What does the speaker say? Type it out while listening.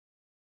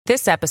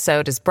This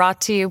episode is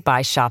brought to you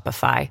by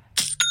Shopify.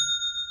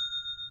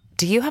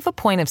 Do you have a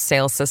point of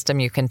sale system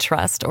you can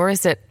trust, or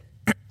is it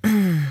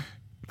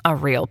a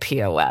real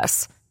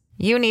POS?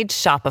 You need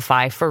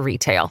Shopify for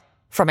retail.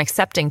 From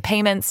accepting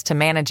payments to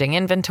managing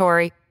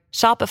inventory,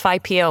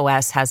 Shopify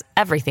POS has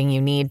everything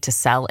you need to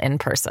sell in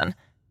person.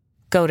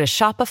 Go to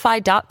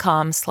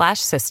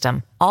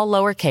shopify.com/system, all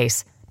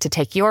lowercase, to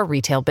take your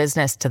retail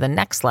business to the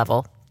next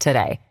level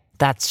today.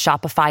 That's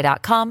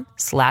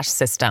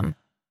shopify.com/system.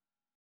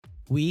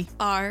 We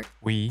are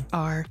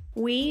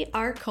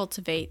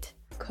Cultivate.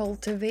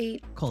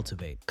 Cultivate.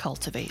 cultivate.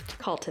 Cultivate.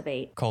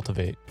 Cultivate.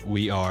 Cultivate.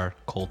 We are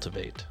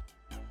Cultivate.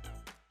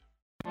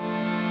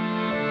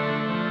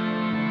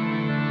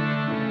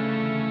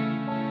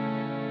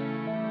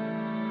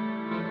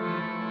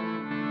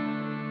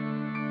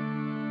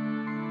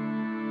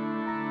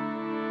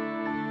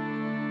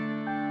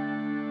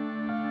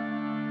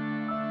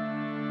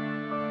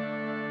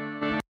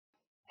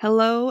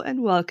 Hello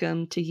and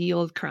welcome to Ye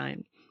Olde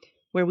Crime,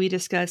 where we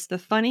discuss the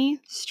funny,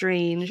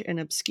 strange, and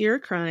obscure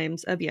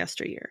crimes of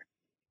yesteryear.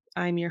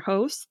 I'm your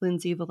host,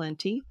 Lindsay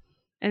Valenti,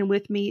 and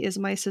with me is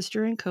my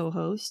sister and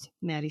co-host,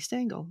 Maddie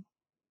Stengel.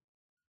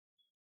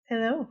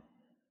 Hello.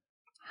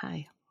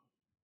 Hi.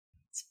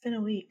 It's been a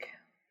week.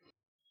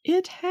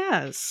 It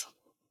has.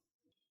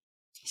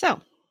 So,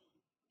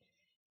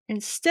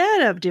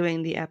 instead of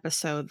doing the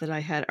episode that I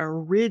had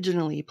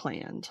originally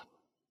planned,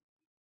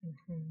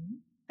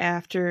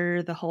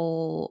 after the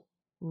whole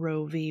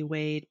Roe v.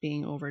 Wade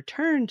being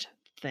overturned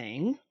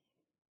thing.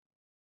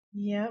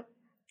 Yep.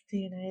 The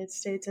United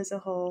States as a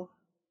whole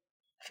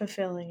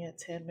fulfilling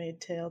its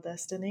Handmaid's Tale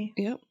destiny.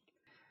 Yep.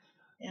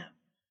 Yeah.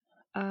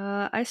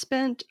 I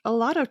spent a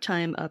lot of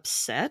time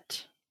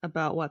upset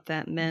about what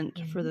that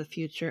meant for the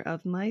future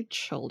of my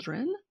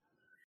children.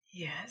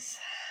 Yes.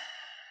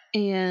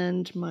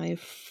 And my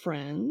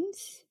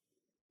friends.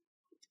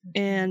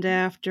 And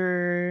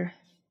after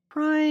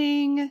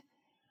crying,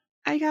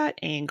 I got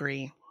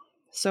angry.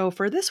 So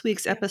for this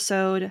week's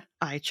episode,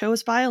 I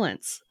chose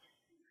violence.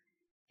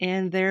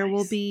 And there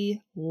will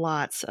be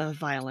lots of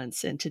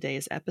violence in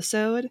today's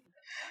episode.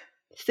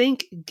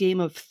 Think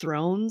Game of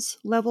Thrones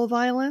level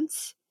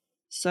violence.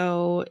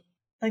 So,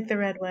 like the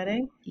Red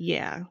Wedding?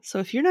 Yeah. So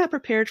if you're not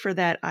prepared for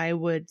that, I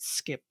would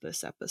skip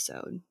this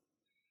episode.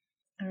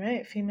 All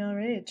right. Female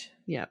rage.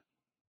 Yep.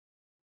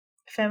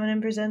 Feminine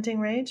presenting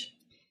rage?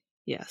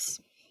 Yes.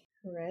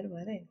 Red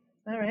Wedding.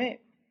 All right.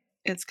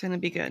 It's going to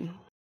be good.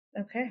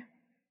 Okay.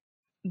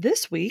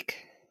 This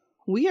week,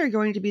 we are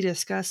going to be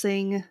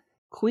discussing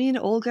Queen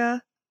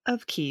Olga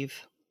of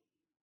Kyiv.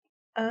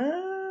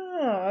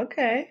 Oh,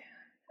 okay.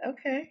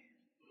 Okay.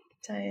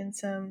 Tie in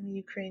some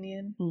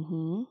Ukrainian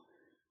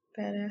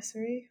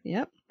badassery.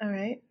 Yep. All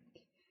right.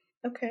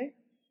 Okay.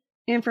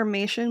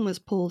 Information was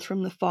pulled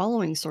from the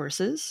following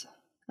sources.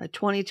 A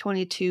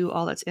 2022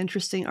 All That's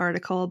Interesting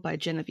article by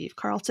Genevieve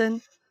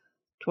Carlton.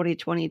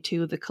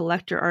 2022 The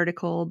Collector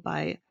article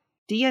by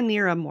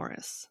Deanira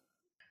Morris.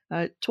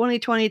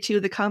 2022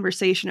 The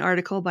Conversation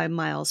article by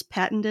Miles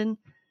Pattenden.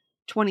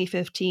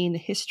 2015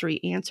 History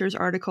Answers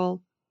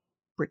article.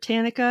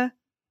 Britannica.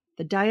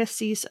 The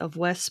Diocese of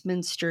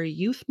Westminster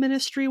Youth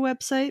Ministry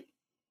website.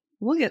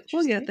 We'll get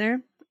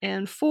there.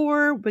 And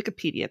 4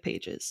 Wikipedia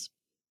pages.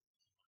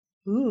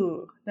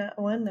 Ooh,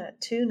 not 1,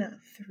 not 2, not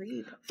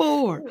 3, but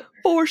 4.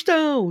 4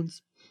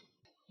 stones.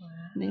 Wow.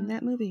 Name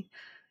that movie.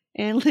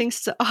 And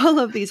links to all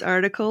of these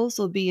articles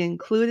will be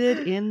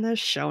included in the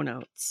show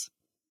notes.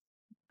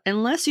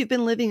 Unless you've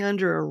been living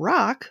under a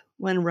rock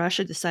when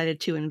Russia decided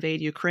to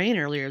invade Ukraine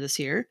earlier this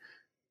year,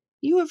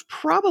 you have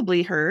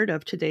probably heard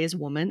of today's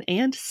woman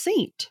and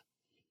saint.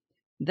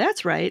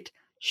 That's right,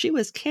 she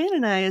was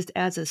canonized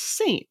as a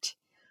saint,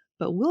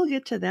 but we'll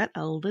get to that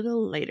a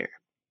little later.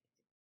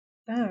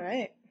 All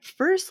right.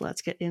 First,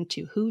 let's get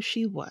into who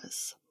she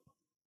was.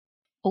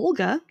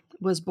 Olga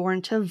was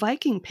born to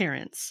Viking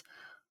parents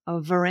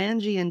of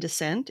Varangian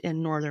descent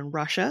in northern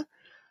Russia,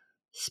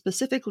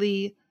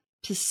 specifically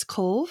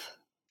Pskov,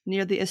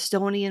 near the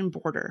Estonian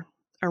border,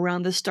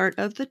 around the start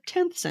of the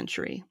 10th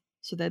century,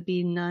 so that'd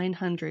be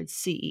 900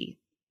 CE.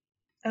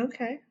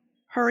 Okay.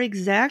 Her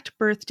exact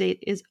birth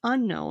date is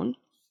unknown,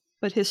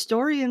 but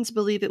historians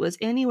believe it was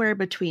anywhere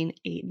between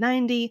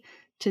 890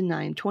 to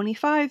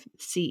 925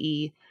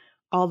 CE,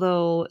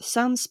 although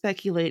some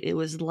speculate it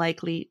was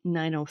likely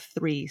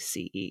 903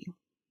 CE.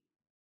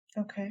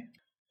 Okay.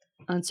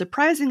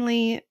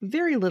 Unsurprisingly,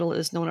 very little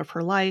is known of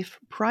her life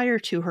prior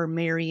to her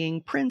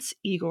marrying Prince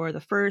Igor I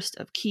of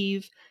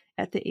Kyiv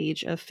at the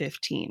age of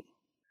 15.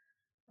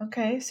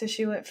 Okay, so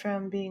she went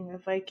from being a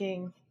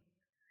Viking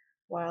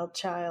wild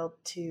child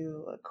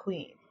to a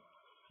queen.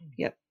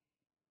 Yep.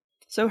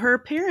 So her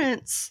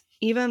parents,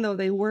 even though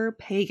they were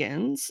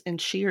pagans,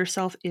 and she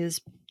herself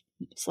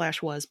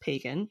was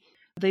pagan,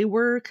 they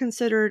were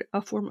considered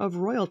a form of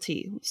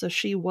royalty. So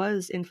she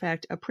was, in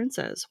fact, a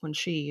princess when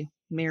she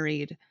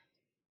married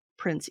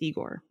Prince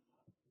Igor.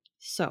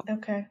 So.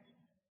 Okay.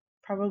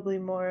 Probably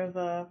more of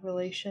a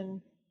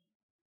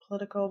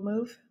political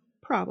move?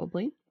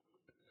 Probably.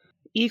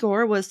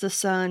 Igor was the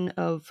son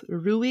of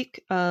Ruik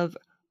of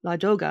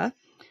Ladoga,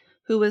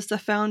 who was the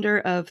founder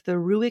of the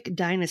Ruic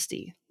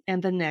dynasty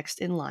and the next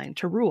in line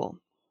to rule.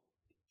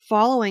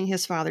 Following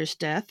his father's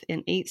death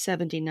in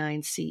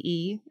 879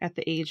 CE at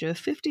the age of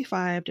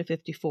 55 to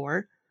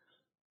 54,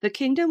 the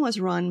kingdom was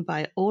run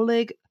by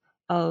Oleg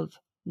of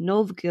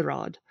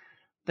Novgorod,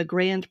 the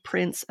Grand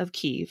Prince of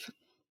Kyiv,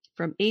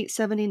 from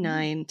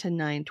 879 to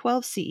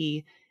 912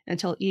 CE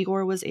until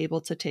Igor was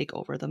able to take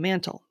over the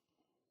mantle.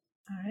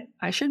 All right.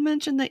 I should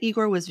mention that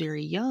Igor was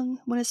very young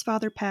when his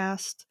father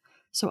passed,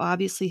 so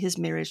obviously his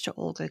marriage to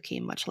Olga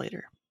came much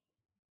later.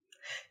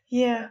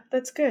 Yeah,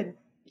 that's good.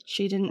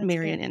 She didn't That's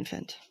marry good. an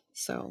infant,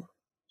 so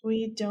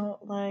We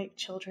don't like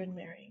children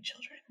marrying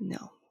children.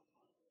 no.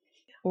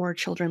 Or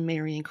children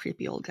marrying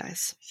creepy old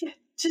guys. Yeah,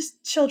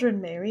 just children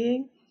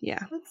marrying.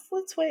 Yeah,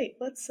 Let's wait.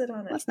 Let's sit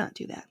on it. let's not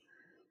do that.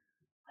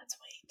 Let's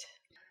wait.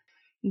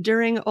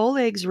 During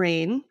Oleg's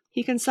reign,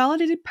 he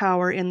consolidated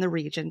power in the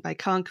region by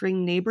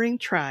conquering neighboring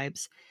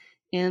tribes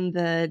in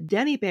the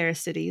Dnieper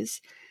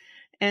cities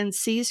and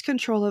seized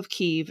control of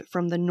Kyiv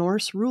from the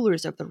Norse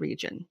rulers of the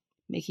region,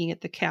 making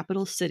it the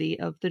capital city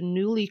of the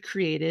newly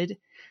created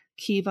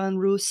Kievan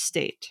Rus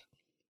state,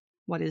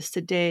 what is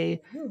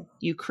today Ooh,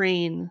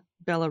 Ukraine,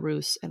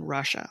 Belarus, and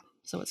Russia.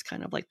 So it's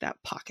kind of like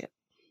that pocket.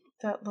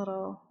 that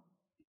little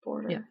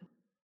border. Yep.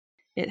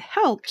 It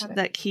helped Got it.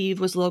 that Kyiv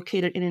was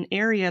located in an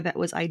area that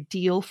was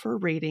ideal for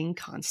raiding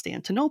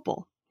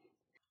Constantinople.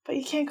 But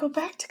you can't go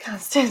back to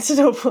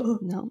Constantinople.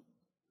 No,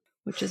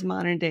 which is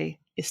modern-day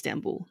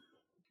Istanbul.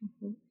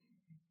 Mhm.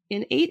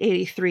 In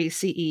 883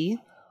 CE,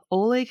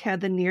 Oleg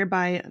had the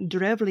nearby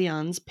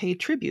Drevlians pay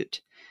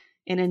tribute,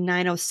 and in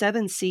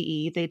 907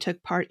 CE they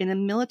took part in a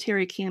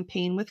military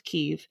campaign with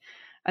Kyiv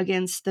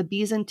against the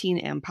Byzantine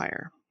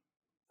Empire.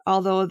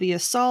 Although the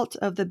assault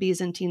of the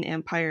Byzantine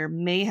Empire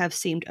may have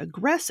seemed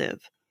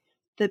aggressive,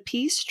 the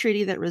peace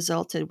treaty that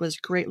resulted was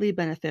greatly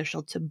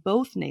beneficial to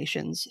both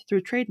nations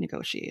through trade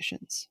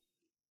negotiations.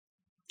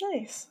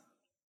 Nice.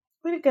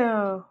 Way to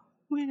go.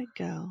 Way to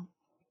go.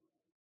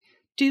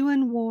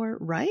 Doing war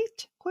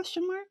right?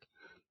 Question mark.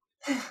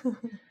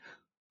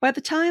 By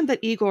the time that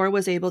Igor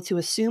was able to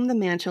assume the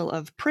mantle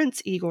of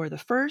Prince Igor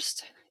I,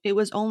 it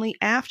was only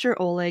after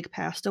Oleg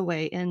passed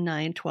away in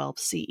 912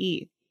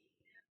 CE.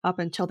 Up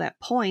until that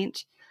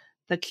point,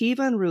 the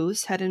Kievan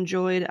Rus had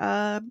enjoyed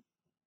a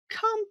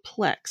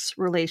complex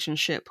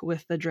relationship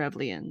with the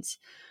Drevlians,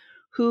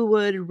 who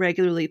would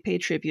regularly pay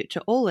tribute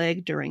to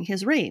Oleg during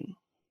his reign.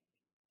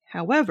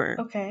 However,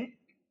 Okay.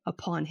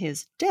 upon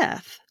his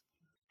death,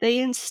 they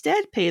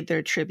instead paid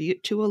their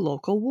tribute to a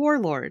local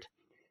warlord,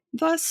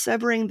 thus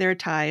severing their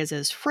ties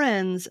as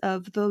friends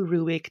of the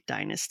Ruic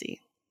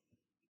dynasty.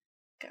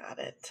 Got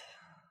it.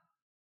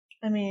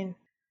 I mean,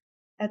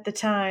 at the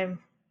time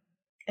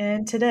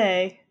and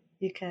today,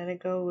 you kind of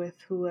go with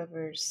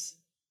whoever's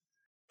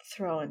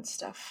throwing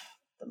stuff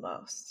the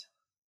most.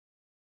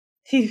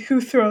 He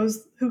who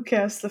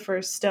casts the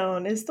first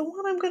stone is the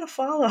one I'm going to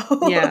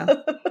follow. Yeah.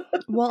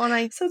 Well,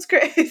 and Sounds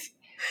great.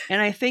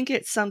 I think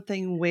it's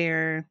something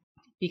where,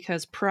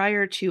 because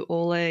prior to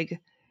Oleg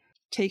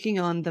taking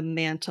on the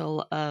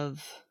mantle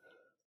of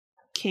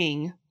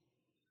king,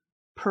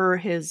 per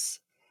his,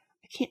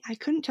 I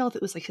couldn't tell if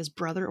it was like his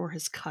brother or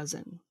his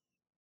cousin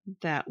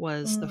that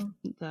was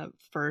the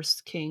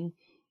first king.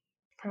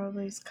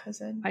 Probably his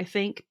cousin. I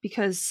think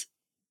because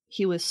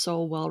he was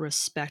so well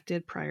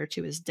respected prior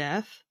to his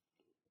death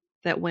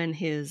that when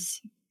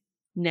his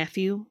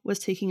nephew was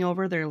taking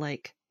over, they're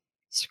like,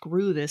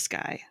 screw this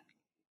guy.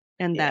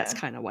 And that's Yeah.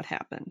 kind of what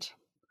happened.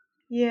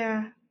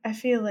 Yeah, I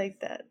feel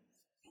like that.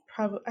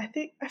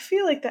 I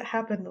feel like that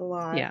happened a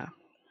lot. Yeah.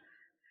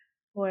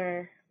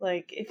 Where,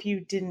 like, if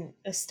you didn't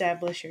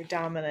establish your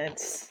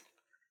dominance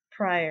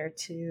prior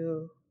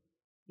to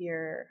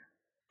your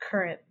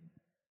current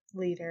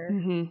leader,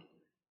 Mm-hmm.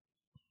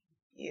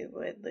 you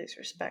would lose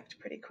respect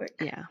pretty quick.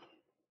 Yeah.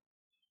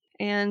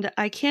 And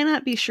I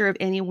cannot be sure of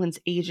anyone's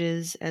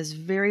ages, as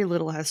very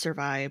little has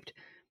survived,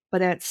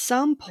 but at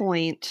some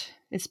point,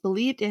 it's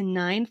believed in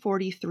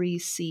 943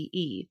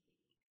 CE,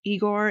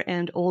 Igor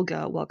and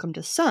Olga welcomed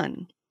a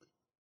son,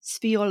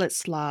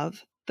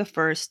 Sviatoslav I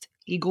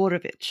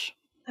Igorovich.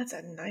 That's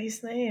a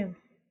nice name.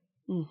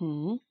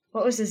 Mm-hmm.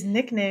 What was his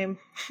nickname?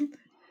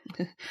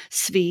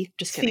 Svi.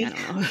 Just kidding, I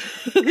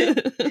Svi.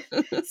 don't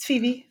know. It's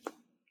Phoebe.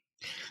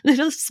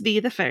 Little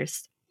Svi the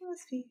First. Oh,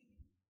 Svi.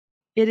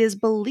 It is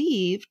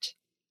believed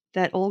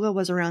that Olga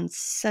was around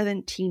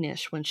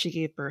 17-ish when she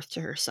gave birth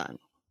to her son.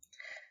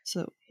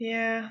 So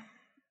Yeah.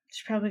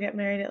 She probably got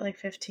married at like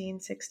 15,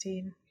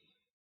 16.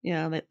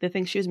 yeah, they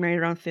think she was married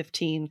around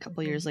 15. A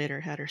couple years later,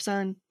 had her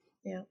son.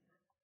 Yeah.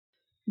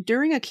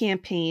 During a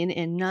campaign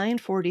in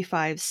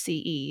 945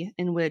 CE,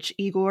 in which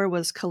Igor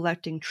was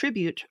collecting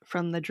tribute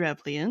from the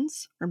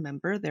Drevlians,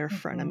 remember, their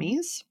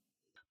frenemies,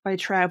 by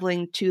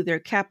traveling to their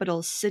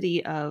capital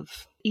city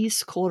of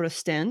East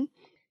Korosten,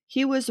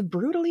 he was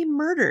brutally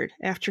murdered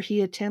after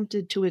he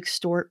attempted to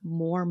extort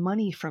more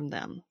money from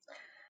them.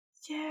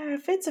 Yeah,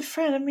 if it's a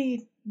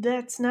frenemy,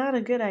 that's not a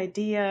good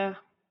idea.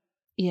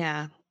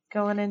 Yeah.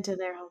 Going into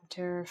their home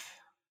turf.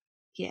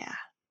 Yeah.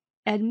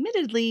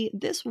 Admittedly,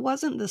 this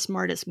wasn't the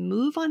smartest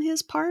move on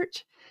his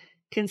part,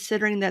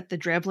 considering that the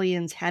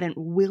Drevlians hadn't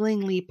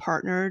willingly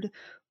partnered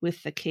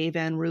with the Kyiv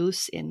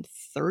Rus in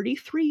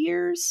 33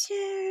 years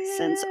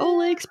since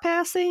Oleg's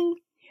passing.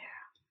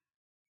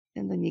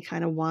 And then you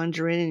kind of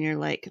wander in and you're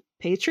like,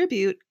 pay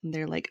tribute. And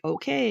they're like,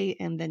 okay.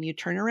 And then you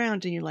turn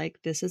around and you're like,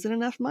 this isn't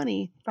enough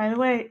money. By the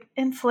way,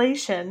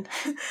 inflation.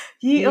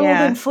 Ye old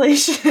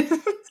inflation.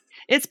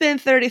 It's been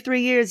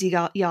 33 years,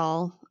 y'all.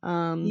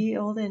 Ye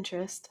old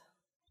interest.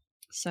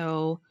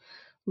 So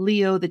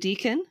Leo the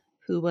Deacon,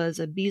 who was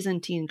a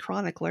Byzantine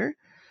chronicler,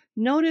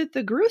 noted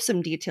the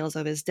gruesome details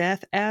of his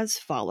death as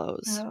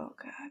follows. Oh,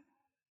 God.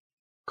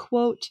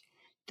 Quote,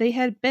 they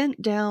had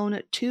bent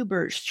down 2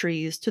 birch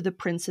trees to the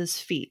prince's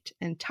feet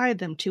and tied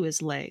them to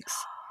his legs.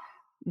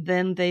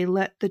 Then they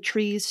let the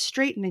trees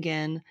straighten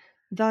again,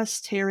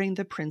 thus tearing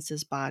the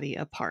prince's body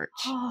apart.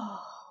 Oh,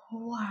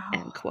 wow.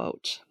 End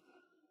quote.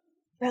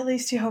 At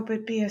least you hope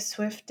it'd be a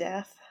swift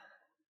death.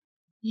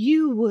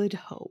 You would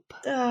hope.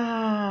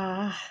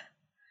 Was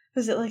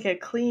it like a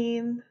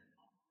clean?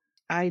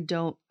 I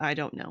don't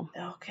know.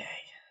 Okay.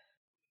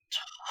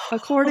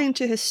 According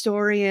to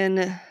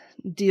historian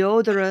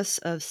Diodorus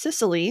of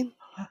Sicily,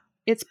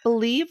 it's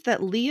believed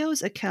that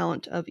Leo's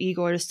account of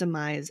Igor's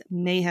demise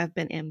may have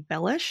been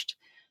embellished,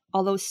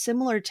 although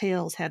similar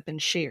tales have been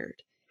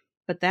shared.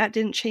 But that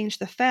didn't change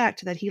the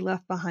fact that he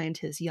left behind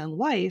his young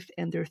wife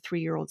and their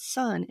 3-year-old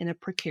son in a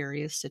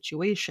precarious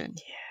situation.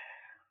 Yeah.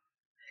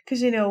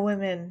 Because,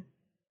 women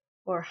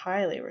were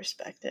highly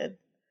respected,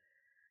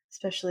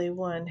 especially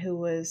one who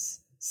was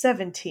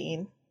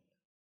 17.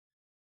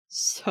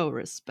 So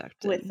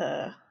respected. With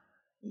a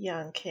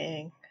young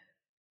king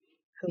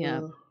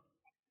who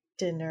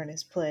didn't earn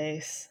his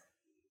place.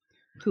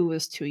 Who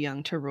was too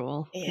young to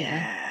rule.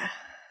 Yeah.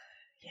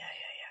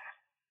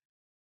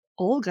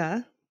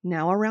 Olga,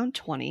 now around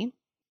 20,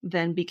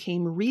 then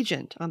became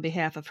regent on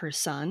behalf of her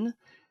son,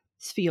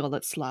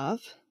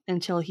 Sviatoslav,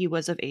 until he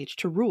was of age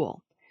to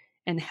rule,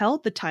 and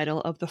held the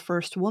title of the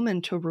first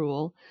woman to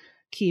rule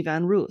Kyiv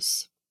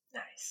Rus.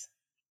 Nice.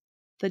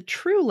 The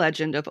true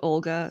legend of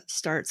Olga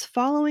starts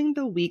following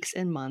the weeks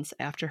and months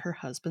after her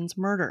husband's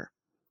murder.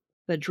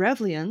 The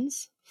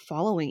Drevlians,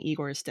 following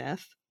Igor's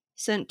death,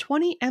 sent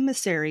 20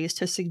 emissaries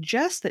to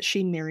suggest that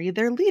she marry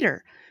their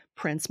leader,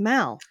 Prince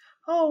Mal.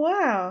 Oh,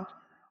 wow.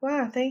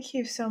 Wow, thank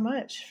you so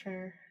much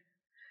for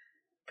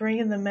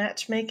bringing the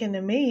matchmaking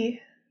to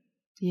me.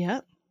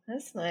 Yep.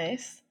 That's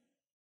nice.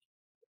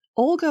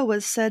 Olga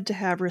was said to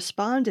have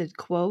responded,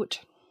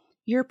 quote,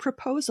 your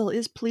proposal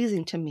is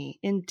pleasing to me.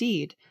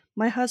 Indeed,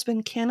 my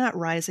husband cannot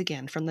rise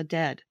again from the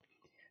dead.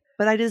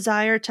 But I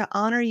desire to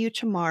honor you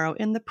tomorrow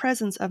in the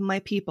presence of my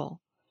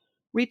people.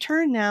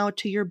 Return now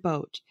to your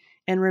boat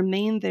and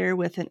remain there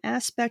with an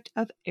aspect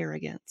of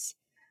arrogance.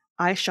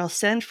 I shall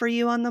send for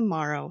you on the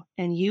morrow,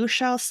 and you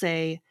shall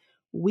say,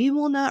 we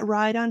will not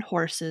ride on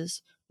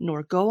horses,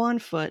 nor go on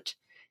foot.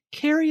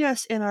 Carry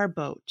us in our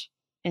boat,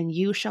 and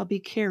you shall be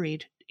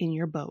carried in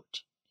your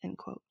boat. End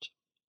quote.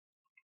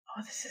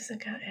 Oh, this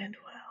isn't going to end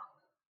well.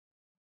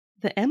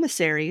 The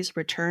emissaries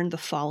returned the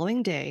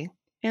following day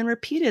and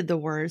repeated the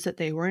words that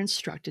they were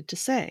instructed to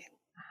say.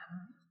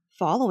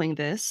 Following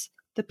this,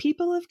 the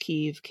people of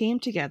Kyiv came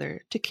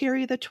together to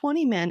carry the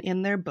 20 men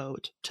in their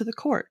boat to the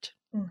court.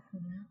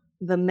 Mm-hmm.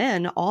 The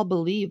men all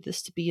believed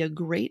this to be a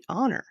great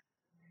honor,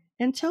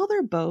 until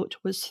their boat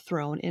was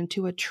thrown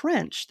into a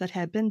trench that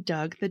had been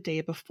dug the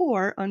day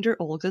before under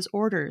Olga's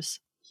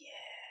orders.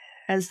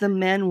 Yeah. As the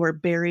men were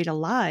buried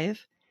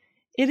alive,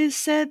 it is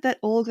said that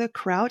Olga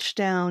crouched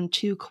down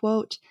to,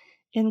 quote,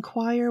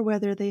 inquire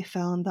whether they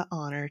found the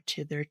honor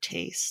to their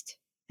taste,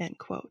 end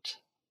quote.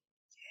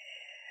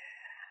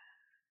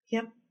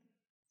 Yep.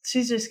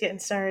 She's just getting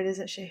started,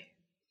 isn't she?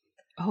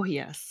 Oh,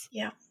 yes.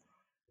 Yep.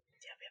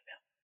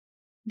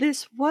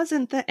 This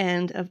wasn't the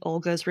end of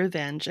Olga's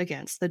revenge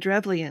against the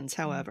Drevlians,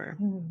 however.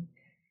 Mm-hmm.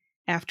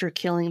 After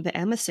killing the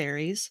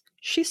emissaries,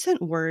 she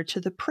sent word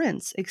to the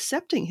prince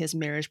accepting his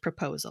marriage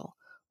proposal,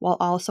 while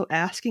also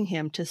asking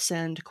him to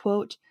send,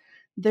 quote,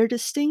 their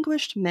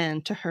distinguished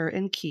men to her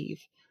in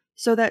Kyiv,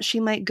 so that she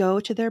might go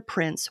to their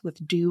prince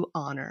with due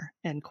honor,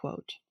 end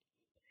quote.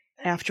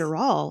 Nice. After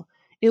all,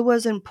 it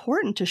was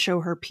important to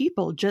show her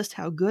people just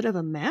how good of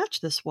a match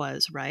this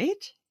was,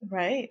 right?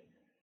 Right.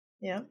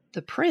 Yeah.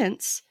 The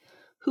prince,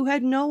 who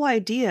had no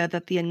idea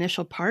that the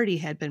initial party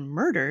had been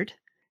murdered,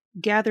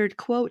 gathered,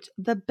 quote,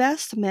 the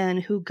best men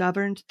who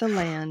governed the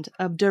land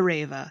of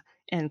Dereva,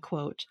 end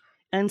quote,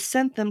 and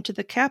sent them to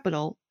the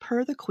capital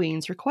per the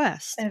queen's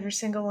request. Every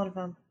single one of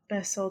them.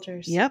 Best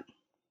soldiers. Yep.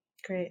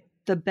 Great.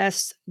 The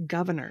best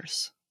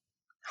governors.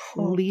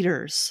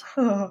 Leaders.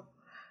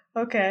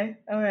 Okay.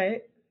 All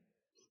right.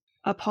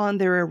 Upon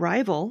their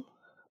arrival,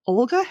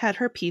 Olga had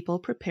her people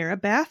prepare a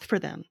bath for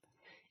them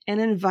and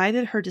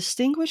invited her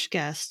distinguished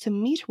guests to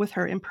meet with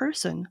her in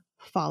person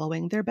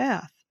following their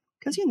bath.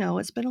 Because,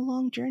 it's been a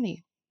long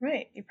journey.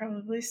 Right. You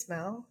probably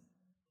smell.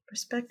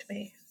 Respect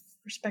me.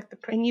 Respect the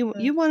prince. And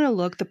you want to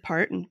look the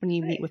part when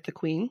you meet Right. with the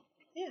queen.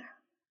 Yeah.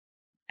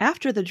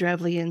 After the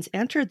Drevlians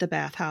entered the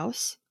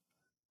bathhouse,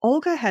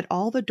 Olga had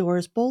all the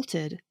doors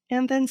bolted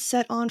and then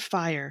set on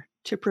fire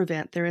to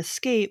prevent their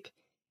escape,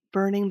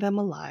 burning them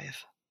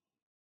alive.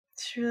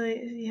 It's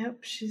really,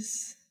 yep,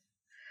 she's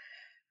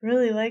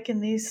really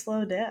liking these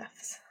slow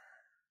deaths.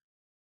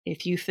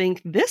 If you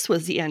think this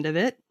was the end of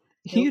it,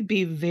 Nope. you'd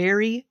be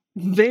very,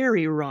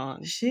 very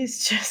wrong.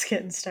 She's just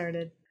getting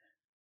started.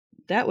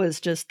 That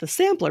was just the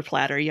sampler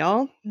platter,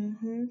 y'all.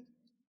 Mm-hmm.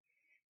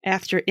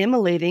 After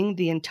immolating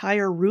the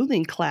entire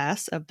ruling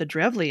class of the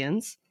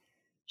Drevlians,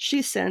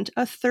 she sent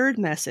a third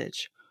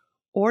message,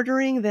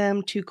 ordering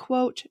them to,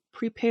 quote,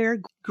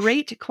 prepare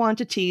great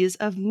quantities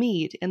of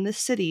mead in the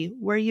city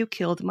where you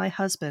killed my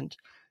husband,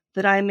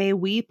 that I may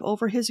weep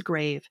over his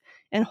grave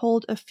and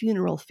hold a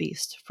funeral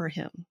feast for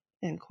him,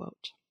 end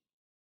quote.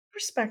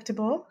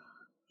 Respectable.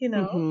 You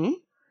know, Mm-hmm.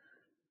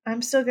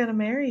 I'm still going to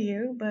marry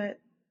you, but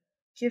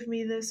give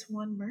me this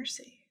one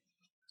mercy.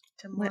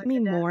 To Let me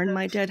mourn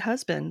my dead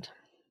husband.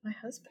 My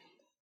husband.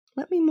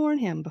 Let me mourn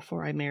him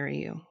before I marry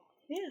you.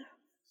 Yeah.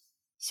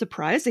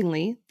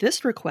 Surprisingly,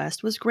 this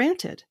request was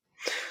granted.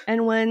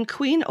 And when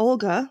Queen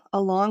Olga,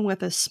 along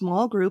with a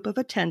small group of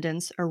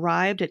attendants,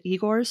 arrived at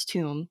Igor's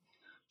tomb,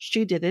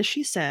 she did as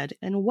she said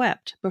and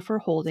wept before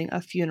holding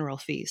a funeral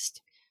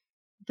feast.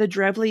 The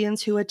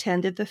Drevlians who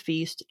attended the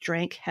feast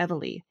drank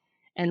heavily,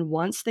 and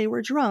once they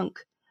were drunk,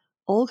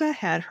 Olga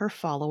had her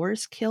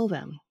followers kill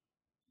them.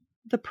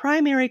 The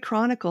primary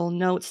chronicle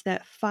notes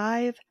that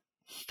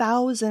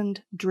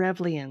 5,000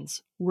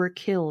 Drevlians were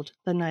killed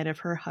the night of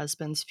her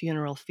husband's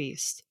funeral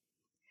feast.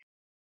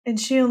 And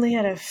she only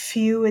had a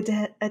few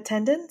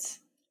attendants?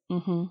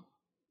 Mm-hmm.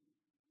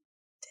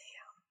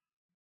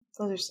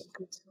 Those are some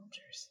good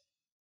soldiers.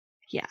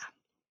 Yeah.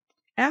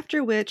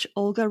 After which,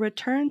 Olga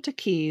returned to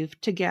Kyiv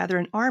to gather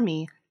an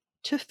army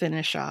to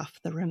finish off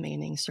the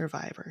remaining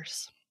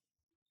survivors.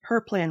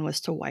 Her plan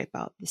was to wipe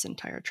out this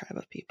entire tribe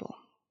of people.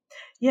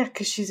 Yeah,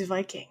 because she's a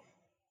Viking.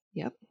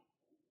 Yep.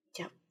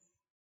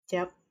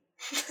 Yep.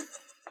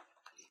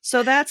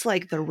 So that's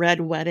like the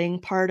red wedding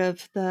part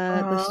of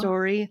the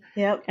story.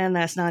 Yep. And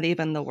that's not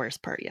even the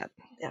worst part yet.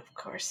 Yep, of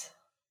course.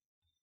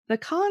 The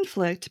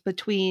conflict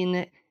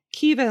between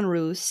Kievan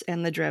Rus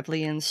and the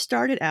Drevlians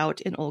started out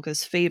in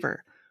Olga's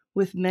favor,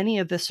 with many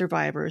of the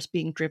survivors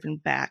being driven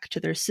back to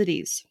their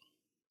cities.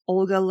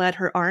 Olga led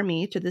her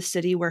army to the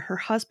city where her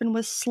husband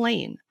was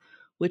slain,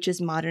 which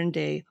is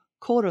modern-day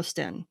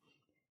Korostin,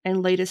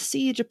 and laid a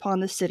siege upon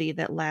the city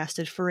that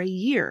lasted for a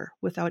year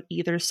without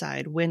either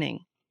side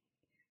winning.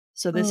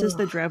 So this is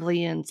the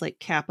Drevlians' like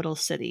capital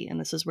city, and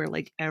this is where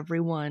like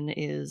everyone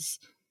is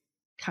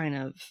kind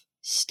of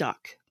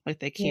stuck, like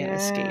they can't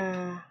escape.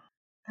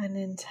 An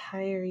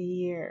entire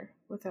year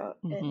without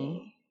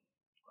any.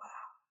 Wow,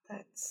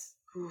 that's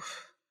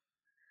oof.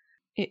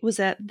 It was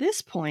at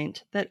this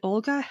point that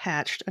Olga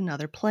hatched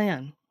another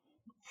plan.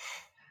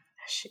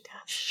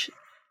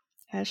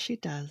 As she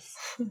does.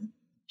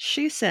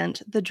 She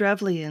sent the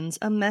Drevlians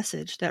a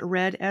message that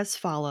read as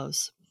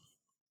follows,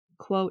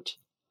 quote,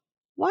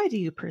 why do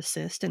you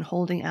persist in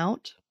holding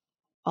out?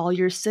 All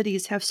your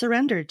cities have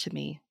surrendered to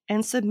me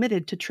and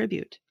submitted to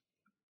tribute,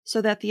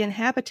 so that the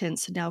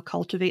inhabitants now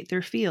cultivate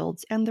their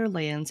fields and their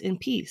lands in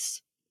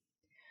peace.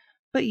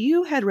 But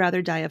you had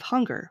rather die of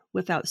hunger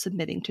without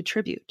submitting to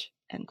tribute,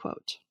 end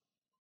quote.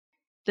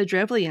 The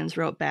Drevlians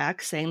wrote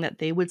back saying that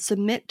they would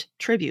submit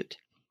tribute,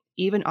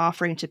 even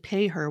offering to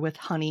pay her with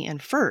honey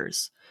and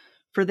furs,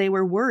 for they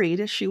were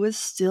worried she was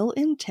still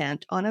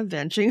intent on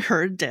avenging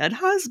her dead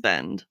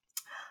husband.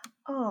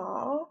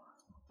 Oh,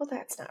 well,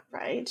 that's not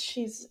right.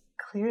 She's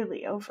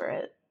clearly over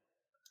it.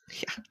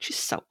 Yeah, she's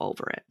so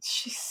over it.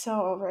 She's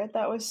so over it.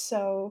 That was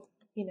so,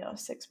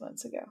 6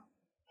 months ago.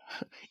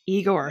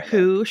 Igor,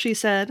 who, she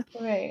said.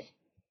 Right.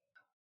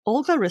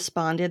 Olga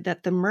responded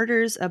that the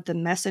murders of the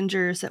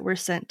messengers that were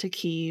sent to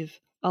Kyiv,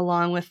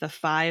 along with the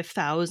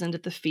 5,000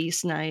 at the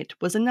feast night,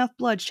 was enough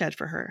bloodshed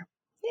for her.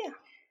 Yeah.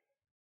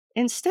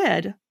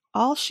 Instead,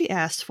 all she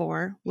asked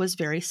for was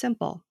very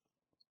simple,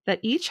 that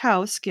each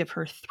house give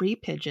her 3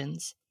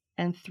 pigeons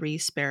and 3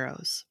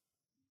 sparrows.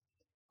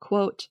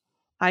 Quote,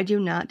 I do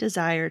not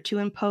desire to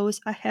impose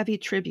a heavy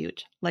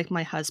tribute like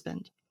my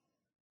husband,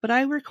 but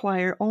I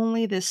require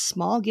only this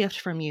small gift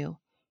from you,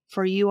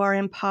 for you are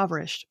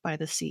impoverished by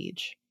the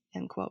siege,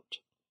 end quote.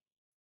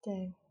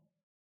 Dang.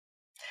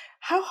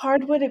 How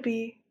hard would it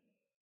be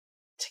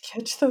to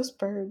catch those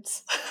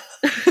birds?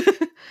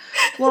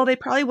 Well, they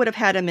probably would have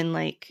had them in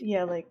like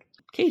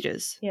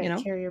cages,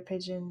 carrier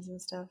pigeons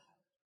and stuff.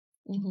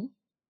 Mm-hmm.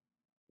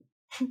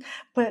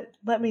 But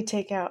let me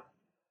take out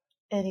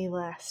any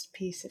last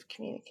piece of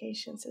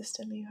communication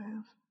system you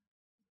have.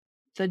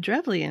 The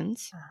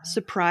Drevlians,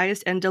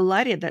 surprised and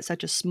delighted that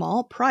such a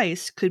small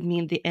price could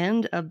mean the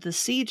end of the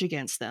siege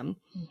against them,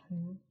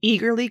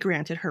 eagerly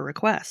granted her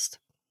request.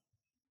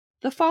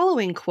 The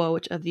following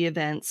quote of the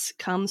events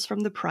comes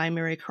from the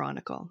primary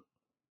chronicle.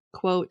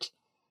 Quote,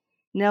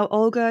 now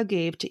Olga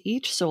gave to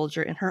each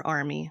soldier in her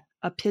army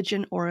a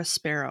pigeon or a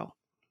sparrow,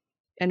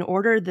 and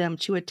ordered them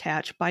to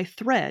attach by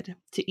thread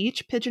to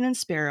each pigeon and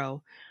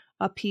sparrow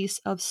a piece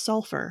of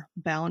sulfur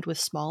bound with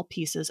small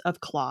pieces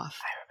of cloth.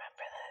 I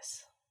remember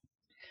this.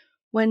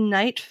 When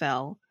night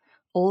fell,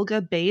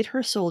 Olga bade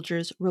her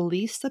soldiers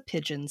release the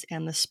pigeons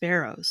and the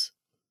sparrows.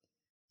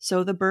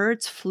 So the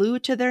birds flew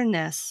to their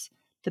nests,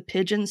 the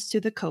pigeons to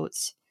the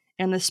cotes,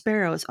 and the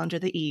sparrows under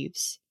the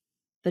eaves.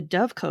 The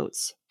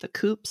dovecotes, the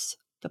coops,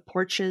 the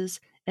porches,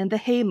 and the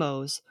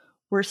haymows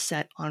were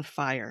set on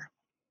fire.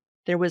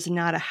 There was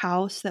not a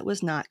house that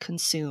was not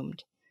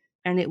consumed,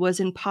 and it was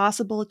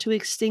impossible to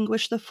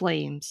extinguish the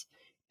flames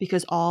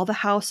because all the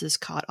houses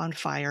caught on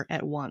fire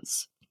at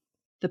once.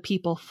 The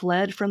people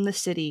fled from the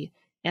city,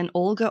 and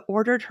Olga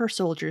ordered her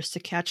soldiers to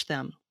catch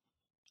them.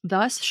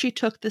 Thus she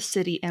took the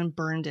city and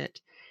burned it,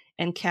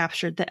 and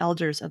captured the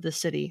elders of the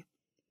city.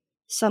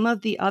 Some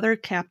of the other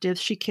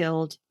captives she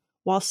killed,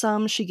 while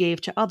some she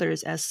gave to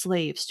others as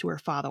slaves to her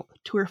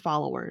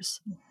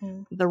followers.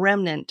 Mm-hmm. The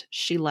remnant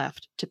she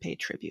left to pay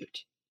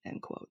tribute.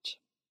 End quote.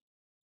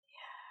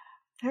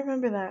 I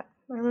remember that.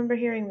 I remember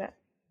hearing that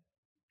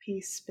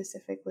piece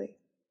specifically.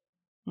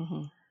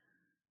 Mm-hmm.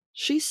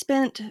 She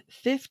spent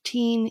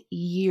 15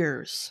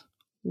 years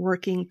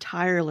working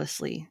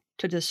tirelessly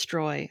to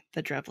destroy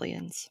the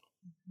Drevlians.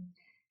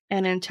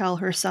 And until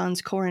her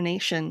son's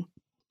coronation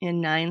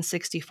in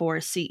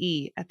 964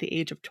 CE at the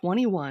age of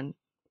 21,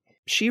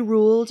 she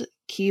ruled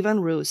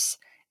Kievan Rus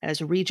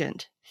as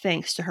regent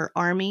thanks to her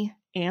army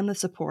and the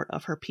support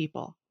of her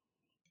people.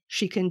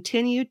 She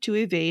continued to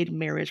evade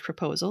marriage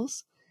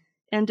proposals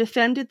and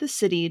defended the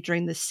city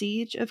during the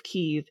siege of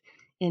Kyiv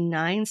in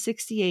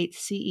 968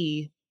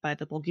 CE by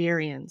the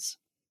Bulgarians.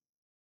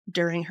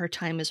 During her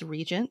time as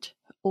regent,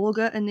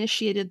 Olga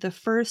initiated the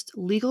first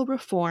legal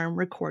reform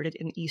recorded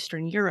in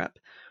Eastern Europe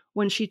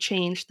when she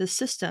changed the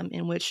system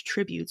in which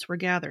tributes were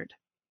gathered.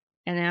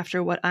 And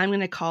after what I'm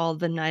going to call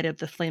the Night of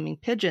the Flaming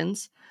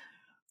Pigeons,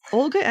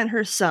 Olga and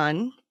her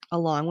son,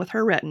 along with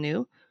her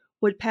retinue,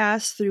 would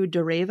pass through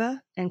Doreva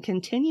and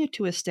continue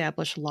to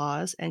establish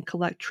laws and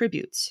collect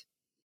tributes.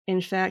 In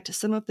fact,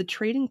 some of the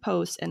trading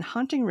posts and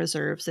hunting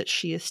reserves that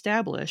she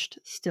established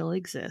still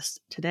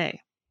exist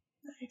today.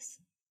 Nice.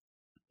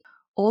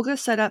 Olga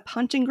set up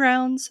hunting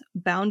grounds,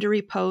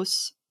 boundary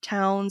posts,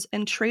 towns,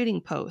 and trading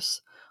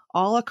posts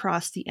all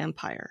across the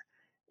empire,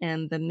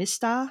 and the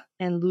Mista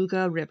and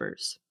Luga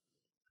rivers.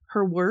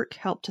 Her work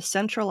helped to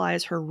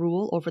centralize her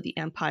rule over the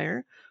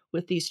empire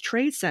with these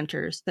trade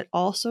centers that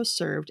also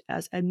served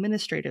as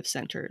administrative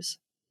centers.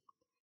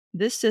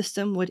 This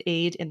system would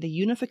aid in the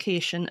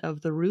unification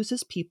of the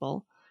Rus's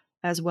people,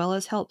 as well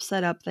as help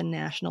set up the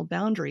national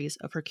boundaries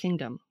of her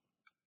kingdom.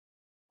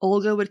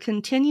 Olga would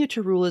continue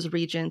to rule as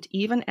regent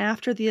even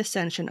after the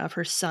ascension of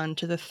her son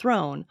to the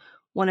throne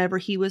whenever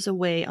he was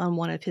away on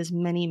one of his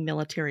many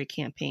military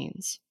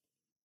campaigns.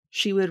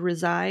 She would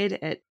reside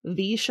at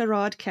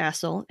Vyshegorod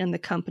Castle in the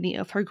company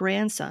of her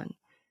grandson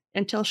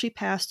until she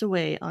passed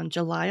away on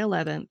July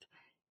 11th,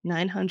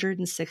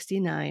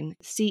 969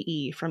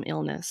 CE from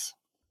illness.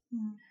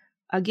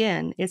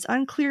 Again, it's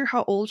unclear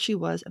how old she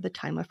was at the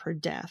time of her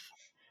death,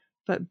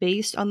 but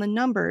based on the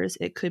numbers,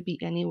 it could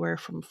be anywhere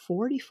from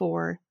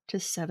 44 to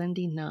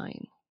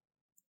 79.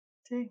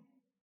 Dang.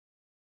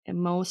 And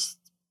most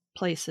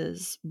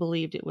places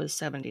believed it was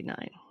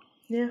 79.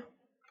 Yeah.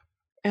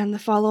 And the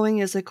following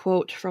is a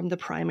quote from the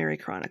Primary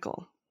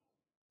Chronicle.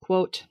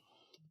 Quote,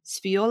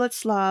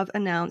 Sviatoslav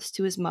announced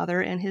to his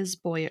mother and his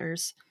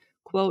boyars,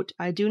 quote,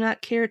 I do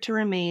not care to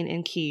remain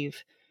in Kyiv,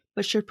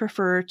 but should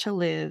prefer to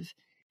live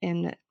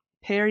in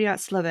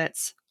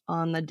Peryatlavets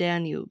on the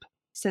Danube,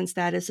 since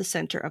that is the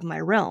center of my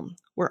realm,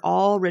 where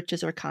all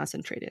riches are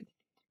concentrated.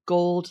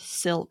 Gold,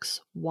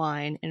 silks,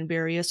 wine, and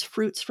various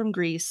fruits from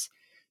Greece,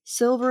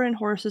 silver and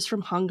horses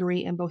from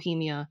Hungary and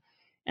Bohemia,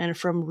 and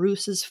from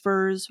Rus's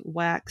furs,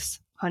 wax,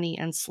 honey,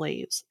 and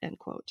slaves, end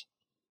quote.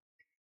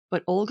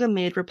 But Olga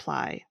made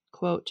reply,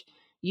 quote,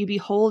 You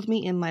behold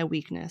me in my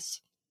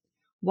weakness.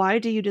 Why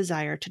do you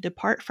desire to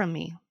depart from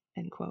me?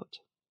 End quote.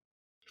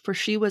 For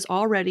she was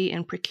already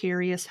in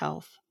precarious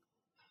health.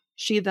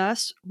 She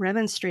thus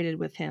remonstrated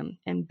with him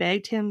and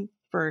begged him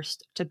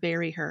first to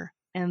bury her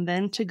and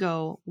then to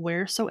go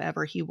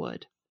wheresoever he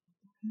would.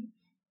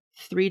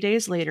 3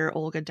 days later,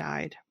 Olga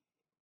died.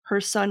 Her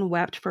son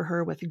wept for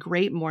her with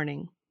great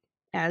mourning,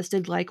 as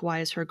did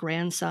likewise her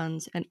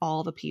grandsons and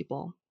all the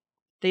people.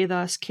 They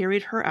thus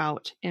carried her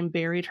out and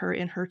buried her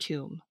in her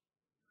tomb.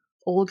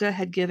 Olga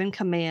had given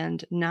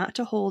command not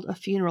to hold a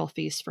funeral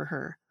feast for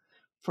her,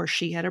 for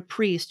she had a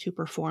priest who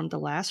performed the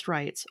last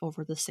rites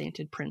over the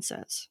sainted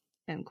princess.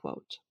 End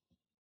quote.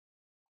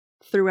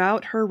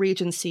 Throughout her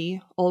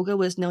regency, Olga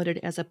was noted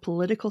as a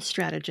political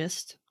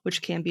strategist,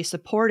 which can be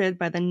supported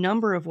by the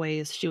number of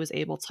ways she was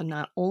able to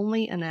not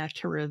only enact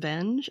her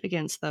revenge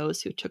against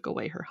those who took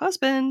away her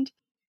husband,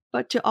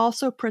 but to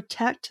also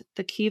protect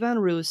the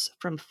Kievan Rus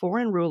from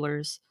foreign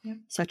rulers,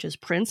 such as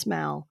Prince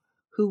Mal,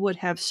 who would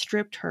have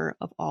stripped her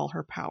of all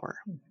her power.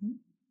 Mm-hmm.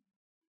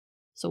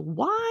 So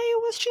why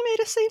was she made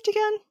a saint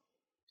again?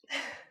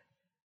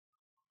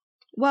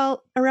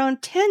 Well,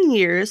 around 10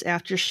 years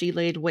after she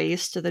laid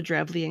waste to the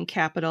Drevlian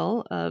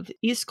capital of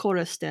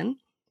Iskoristan,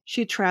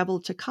 she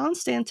traveled to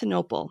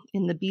Constantinople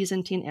in the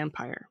Byzantine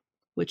Empire,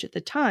 which at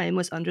the time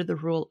was under the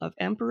rule of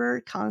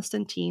Emperor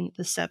Constantine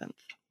VII.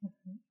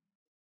 Mhm.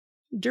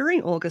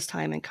 During Olga's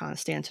time in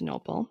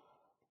Constantinople,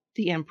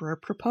 the emperor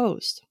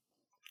proposed,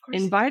 Of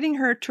course. inviting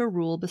her to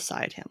rule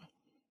beside him.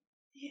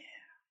 Yeah.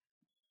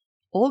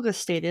 Olga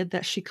stated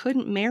that she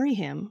couldn't marry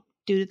him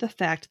due to the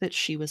fact that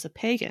she was a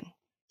pagan,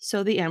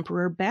 so the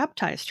emperor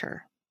baptized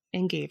her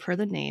and gave her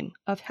the name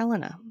of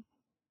Helena.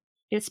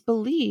 It's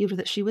believed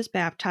that she was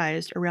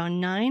baptized around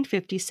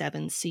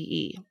 957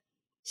 CE.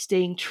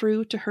 Staying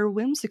true to her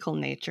whimsical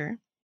nature,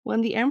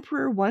 when the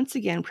emperor once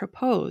again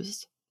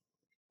proposed,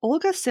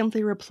 Olga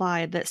simply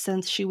replied that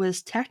since she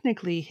was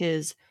technically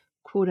his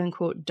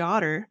quote-unquote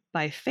daughter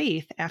by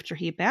faith after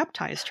he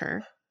baptized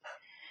her,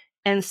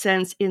 and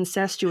since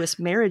incestuous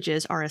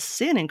marriages are a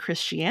sin in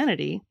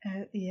Christianity,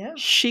 Yeah.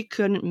 she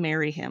couldn't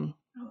marry him.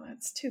 Oh,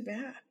 that's too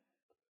bad.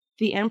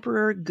 The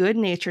emperor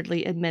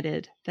good-naturedly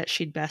admitted that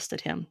she'd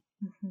bested him.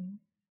 Mhm.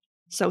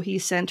 So he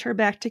sent her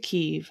back to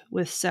Kyiv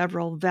with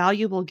several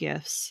valuable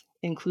gifts,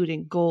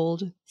 including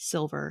gold,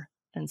 silver,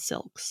 and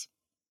silks.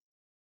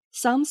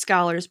 Some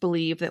scholars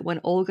believe that when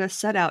Olga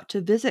set out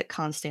to visit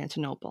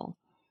Constantinople,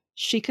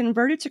 she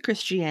converted to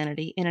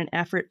Christianity in an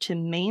effort to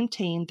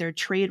maintain their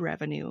trade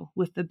revenue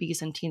with the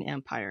Byzantine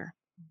Empire.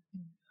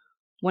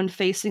 When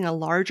facing a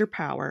larger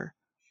power,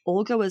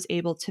 Olga was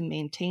able to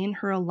maintain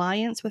her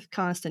alliance with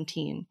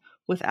Constantine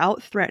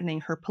without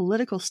threatening her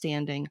political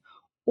standing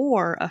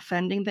or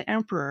offending the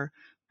emperor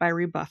by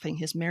rebuffing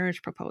his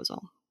marriage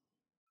proposal.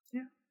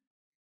 Yeah.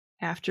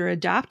 After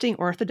adopting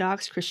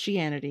Orthodox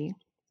Christianity,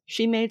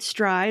 she made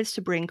strides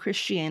to bring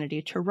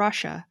Christianity to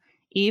Russia,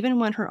 even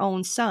when her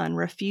own son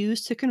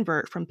refused to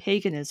convert from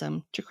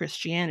paganism to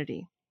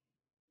Christianity.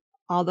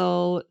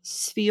 Although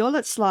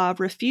Sviatoslav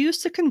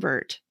refused to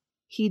convert,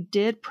 he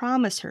did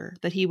promise her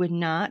that he would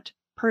not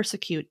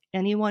persecute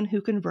anyone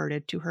who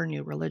converted to her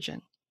new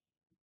religion.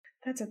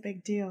 That's a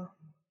big deal,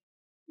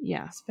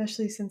 Yeah.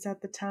 especially since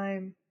at the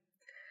time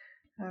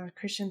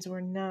Christians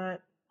were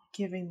not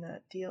giving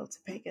that deal to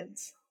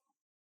pagans.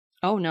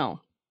 Oh,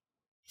 no.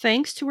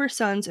 Thanks to her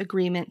son's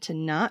agreement to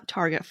not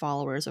target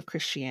followers of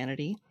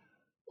Christianity,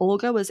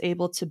 Olga was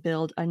able to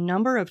build a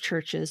number of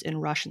churches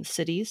in Russian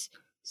cities,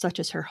 such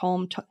as her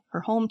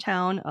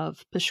hometown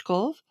of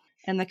Pskov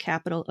and the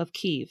capital of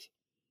Kyiv.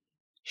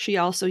 She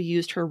also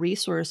used her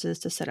resources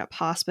to set up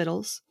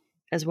hospitals,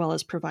 as well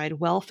as provide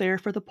welfare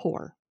for the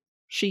poor.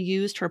 She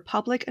used her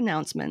public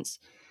announcements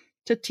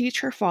to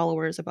teach her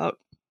followers about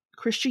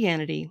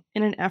Christianity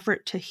in an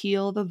effort to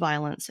heal the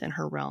violence in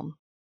her realm.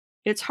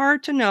 It's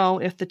hard to know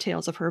if the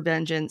tales of her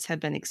vengeance have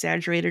been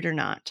exaggerated or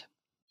not.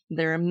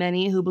 There are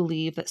many who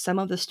believe that some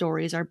of the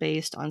stories are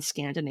based on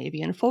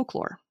Scandinavian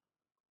folklore.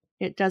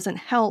 It doesn't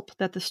help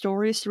that the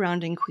stories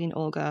surrounding Queen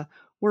Olga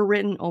were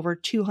written over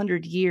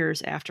 200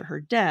 years after her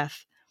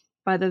death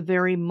by the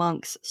very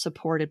monks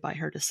supported by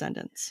her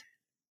descendants.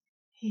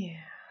 Yeah.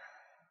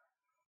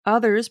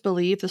 Others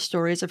believe the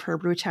stories of her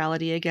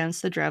brutality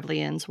against the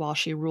Drevlians while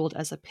she ruled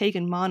as a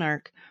pagan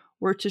monarch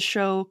were to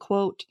show,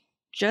 quote,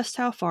 just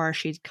how far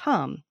she'd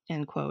come,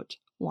 end quote,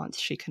 once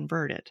she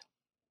converted.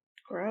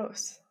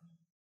 Gross.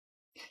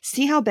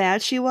 See how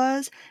bad she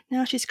was?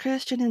 Now she's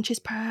Christian and she's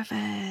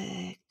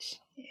perfect.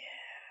 Yeah.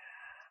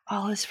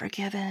 All is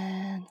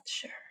forgiven.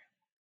 Sure.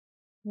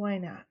 Why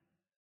not?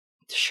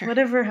 Sure.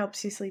 Whatever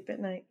helps you sleep at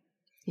night.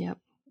 Yep.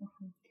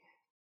 Mm-hmm.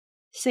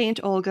 Saint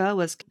Olga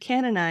was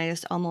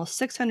canonized almost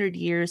 600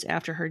 years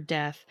after her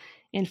death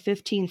in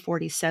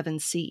 1547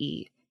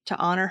 CE to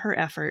honor her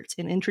efforts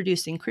in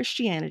introducing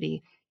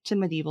Christianity to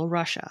medieval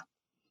Russia.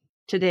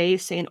 Today,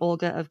 Saint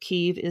Olga of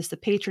Kyiv is the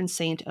patron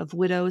saint of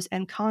widows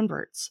and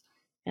converts,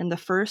 and the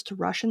first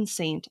Russian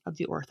saint of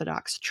the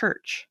Orthodox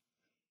Church.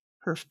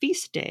 Her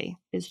feast day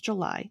is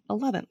July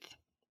 11th,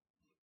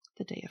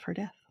 the day of her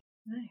death.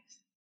 Nice.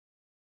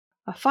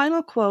 A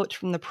final quote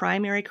from the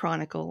primary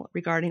chronicle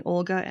regarding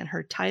Olga and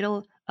her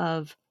title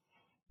of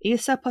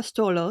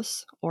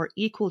Isapostolos, or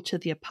equal to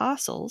the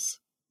apostles,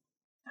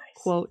 Nice.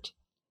 quote,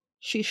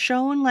 she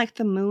shone like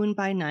the moon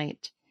by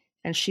night,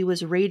 and she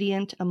was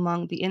radiant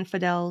among the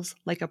infidels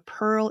like a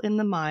pearl in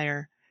the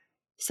mire,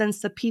 since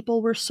the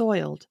people were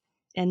soiled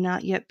and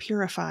not yet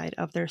purified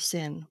of their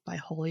sin by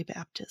holy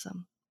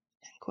baptism.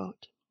 End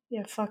quote.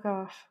 Yeah, fuck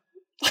off.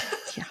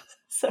 Yeah.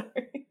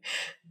 Sorry.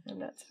 I'm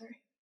not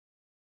sorry.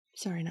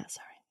 Sorry, not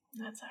sorry.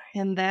 Not sorry.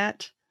 And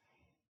that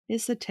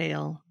is the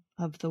tale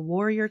of the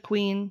warrior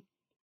queen,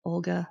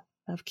 Olga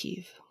of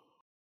Kyiv.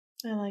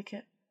 I like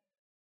it.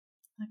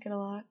 I like it a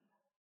lot.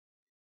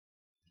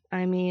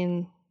 I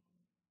mean,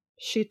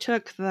 she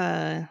took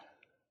the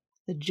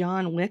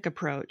John Wick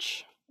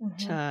approach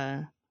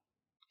to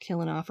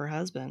killing off her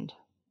husband.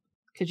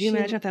 Could you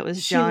imagine if that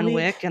was John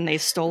Wick and they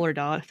stole her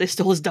dog? They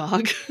stole his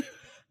dog.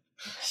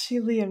 She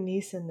Liam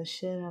Neeson the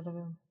shit out of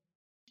him.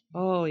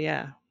 Oh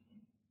yeah.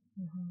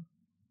 Mm-hmm.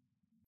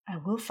 I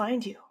will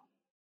find you,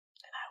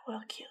 and I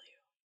will kill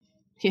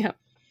you. Yep.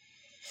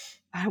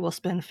 I will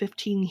spend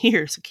 15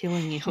 years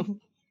killing you.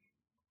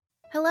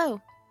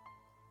 Hello,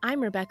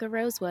 I'm Rebecca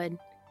Rosewood,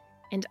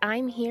 and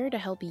I'm here to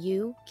help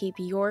you keep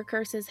your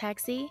curses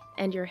hexy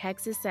and your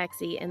hexes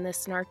sexy in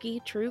this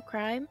snarky true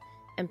crime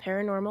and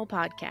paranormal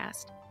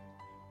podcast.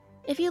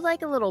 If you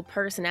like a little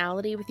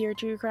personality with your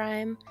true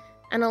crime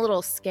and a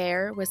little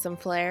scare with some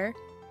flair,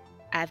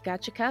 I've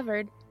got you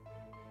covered.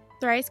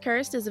 Thrice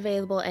Cursed is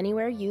available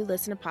anywhere you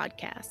listen to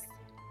podcasts.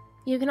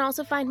 You can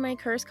also find my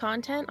cursed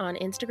content on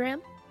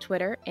Instagram,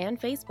 Twitter, and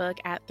Facebook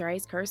at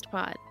Thrice Cursed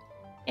Pod.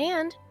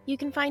 And you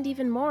can find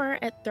even more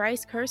at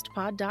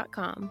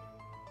thriceCursedPod.com.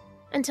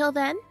 Until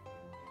then,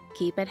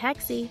 keep it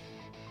hexy.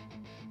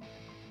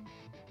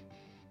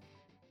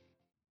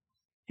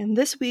 And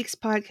this week's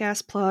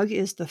podcast plug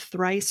is the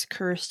Thrice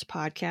Cursed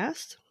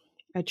Podcast,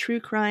 a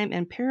true crime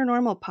and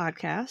paranormal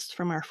podcast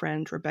from our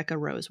friend Rebecca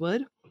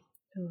Rosewood.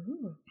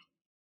 Ooh.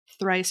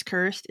 Thrice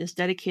Cursed is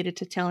dedicated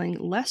to telling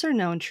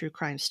lesser-known true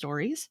crime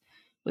stories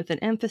with an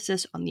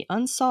emphasis on the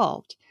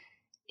unsolved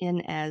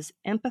in as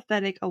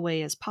empathetic a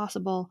way as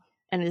possible,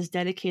 and is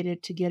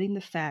dedicated to getting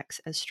the facts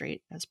as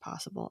straight as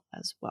possible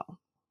as well.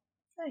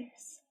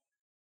 Nice.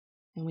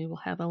 And we will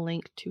have a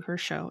link to her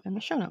show in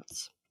the show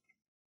notes.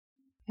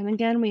 And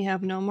again, we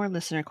have no more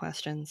listener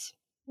questions.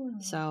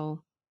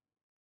 So,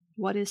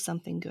 what is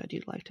something good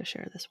you'd like to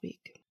share this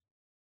week?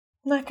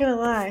 Not gonna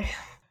lie,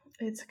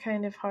 it's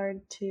kind of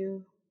hard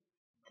to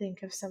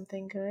think of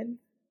something good,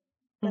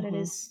 but it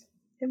is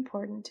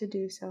important to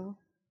do so.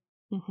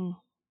 Mm-hmm.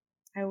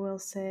 I will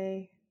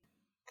say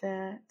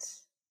that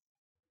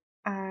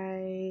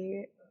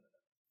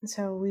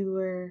we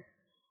were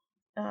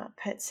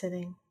pet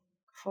sitting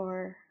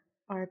for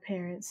our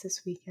parents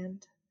this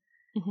weekend,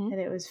 Mm-hmm.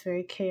 and it was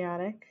very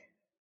chaotic,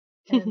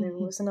 and there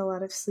wasn't a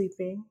lot of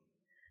sleeping,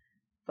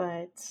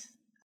 but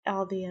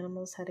all the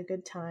animals had a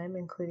good time,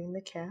 including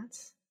the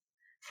cats.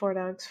 4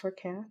 dogs, 4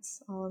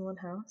 cats, all in one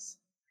house.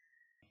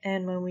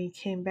 And when we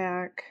came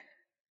back,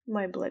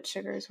 my blood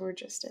sugars were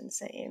just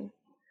insane.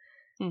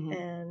 Mm-hmm.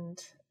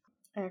 And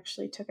I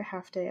actually took a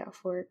half day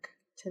off work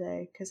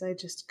today because I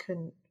just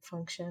couldn't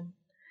function.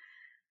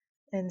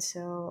 And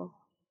so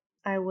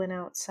I went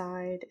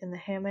outside in the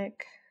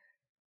hammock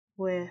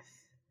with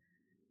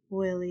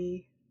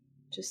Willie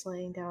just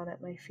laying down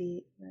at my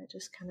feet. And I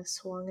just kind of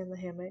swung in the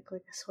hammock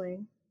like a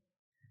swing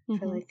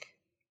for like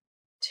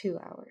 2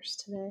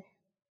 hours today.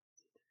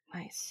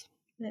 Nice.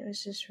 And it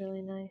was just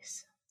really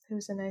nice. It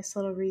was a nice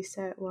little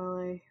reset while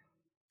I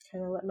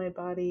kind of let my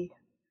body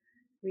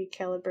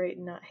recalibrate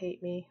and not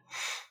hate me.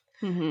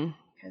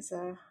 Because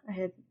I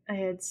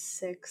had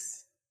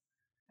 6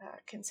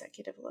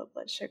 consecutive low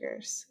blood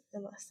sugars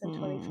in less than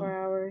 24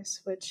 hours,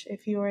 which,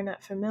 if you are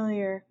not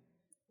familiar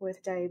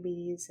with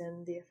diabetes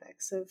and the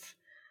effects of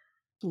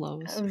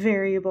Lows,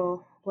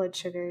 variable blood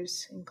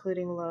sugars,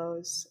 including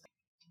lows,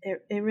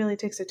 it really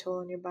takes a toll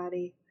on your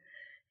body,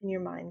 and your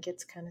mind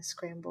gets kind of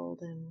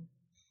scrambled. And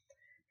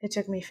it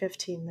took me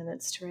 15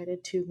 minutes to write a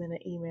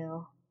 2-minute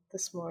email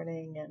this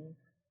morning, and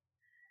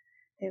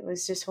it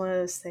was just one of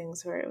those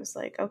things where it was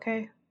like,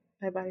 okay,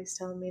 my body's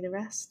telling me to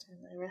rest, and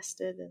I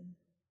rested, and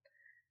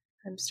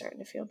I'm starting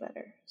to feel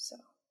better. So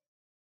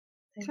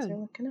things are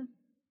looking up.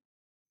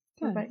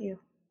 What about you?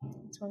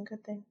 What's one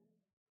good thing?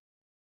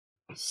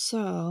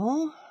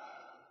 So,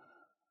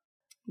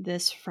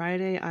 this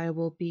Friday I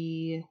will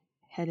be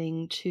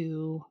heading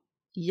to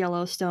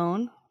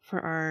Yellowstone for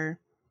our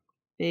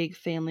big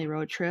family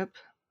road trip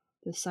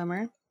this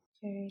summer.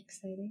 Very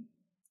exciting.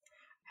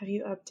 Have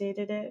you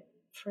updated it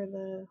for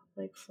the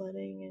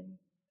flooding and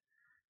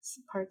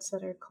parts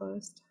that are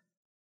closed?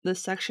 The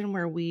section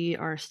where we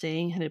are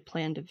staying and had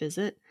planned to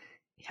visit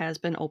has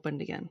been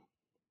opened again.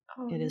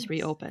 Oh, it is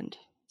reopened.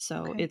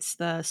 So it's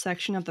the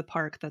section of the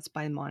park that's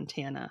by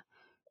Montana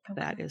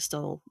that is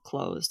still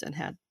closed and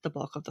had the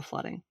bulk of the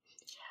flooding.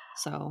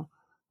 So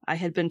I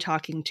had been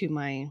talking to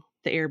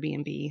the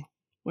Airbnb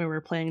where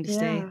we're planning to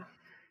stay,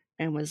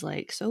 and was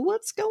like, so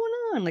what's going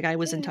on? Like, I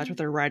was in touch with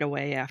her right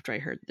away after I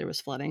heard there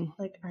was flooding.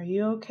 Like, are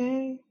you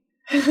okay?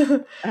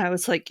 I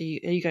was like, are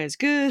you guys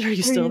good? Are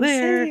you still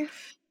there?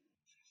 Safe?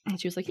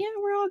 And she was like, yeah,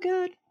 we're all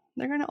good.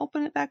 They're going to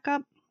open it back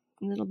up,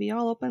 and it'll be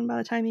all open by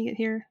the time you get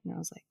here. And I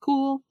was like,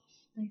 cool.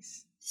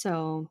 Nice.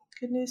 So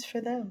good news for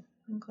them.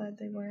 I'm glad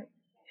they weren't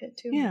hit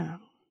too hard.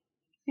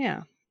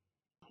 Yeah.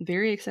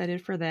 Very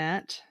excited for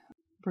that.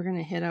 We're going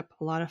to hit up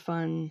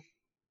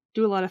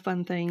do a lot of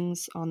fun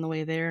things on the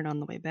way there and on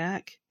the way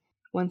back.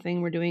 One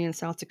thing we're doing in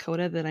South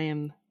Dakota that I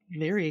am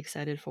very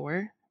excited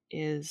for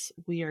is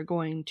we are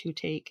going to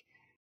take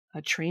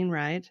a train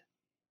ride.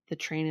 The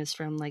train is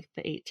from like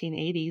the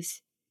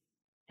 1880s,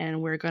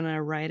 and we're going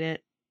to ride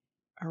it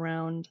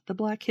around the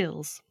Black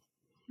Hills.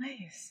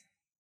 Nice.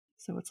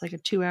 So it's like a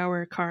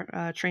 2-hour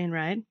train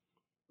ride.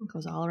 It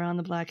goes all around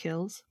the Black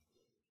Hills.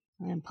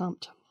 I am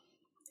pumped.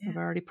 Yeah. I've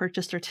already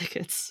purchased our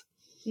tickets.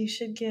 You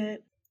should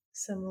get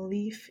some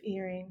leaf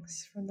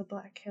earrings from the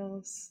Black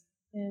Hills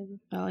in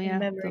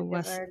memory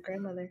of our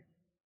grandmother.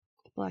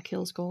 The Black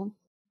Hills Gold.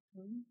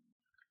 Mm-hmm.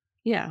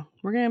 Yeah,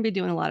 we're going to be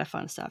doing a lot of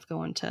fun stuff.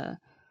 Going to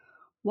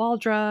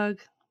Waldrug.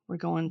 We're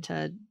going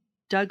to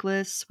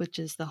Douglas, which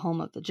is the home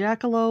of the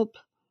jackalope.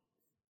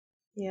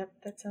 Yep,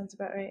 that sounds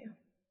about right.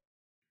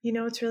 You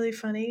know what's really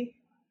funny?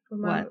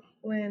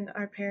 When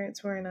our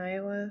parents were in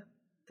Iowa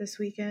this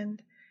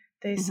weekend,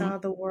 they saw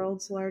the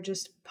world's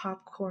largest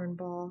popcorn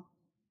ball.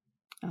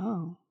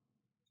 Oh.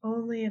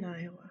 Only in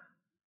Iowa.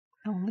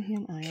 Only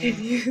in Iowa.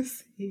 Can you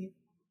see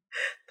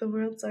the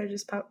world's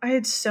largest pop? I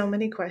had so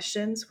many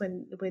questions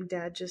when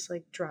Dad just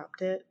like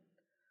dropped it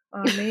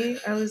on me.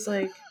 I was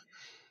like,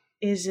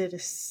 is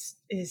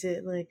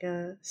it like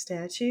a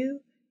statue?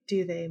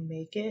 Do they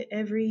make it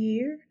every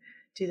year?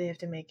 Do they have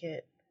to make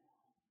it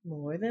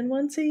more than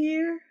once a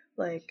year?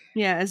 Like,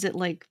 Yeah, is it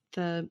like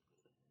the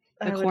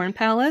I would- Corn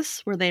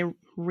Palace where they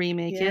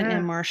remake it Yeah.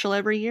 in Marshall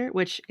every year,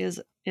 which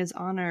is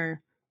on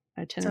our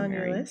It's itinerary. on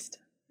your list.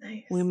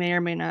 Nice. We may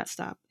or may not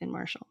stop in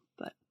Marshall,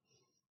 but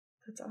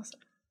That's awesome.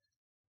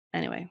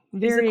 anyway, Is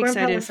very the Corn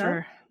excited Palace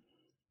for.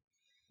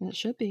 It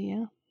should be,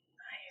 yeah.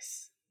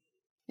 Nice.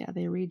 Yeah,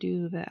 they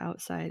redo the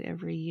outside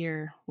every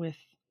year with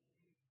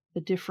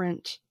the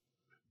different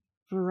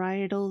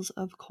varietals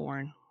of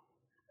corn,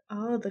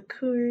 All the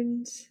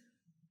corns.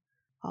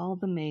 all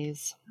the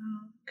maize.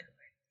 Oh,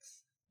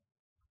 corns.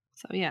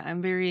 So yeah,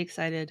 I'm very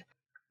excited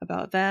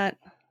about that.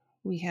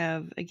 We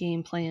have a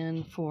game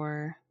plan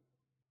for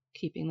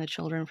keeping the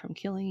children from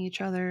killing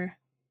each other.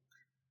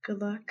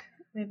 Good luck.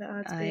 May the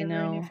odds be I ever in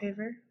your know.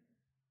 favor.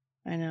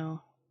 I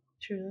know.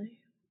 Truly.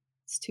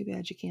 It's too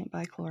bad you can't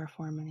buy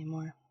chloroform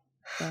anymore,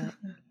 but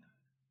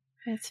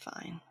it's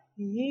fine.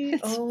 Ye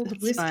old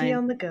it's whiskey fine.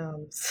 on the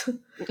gums.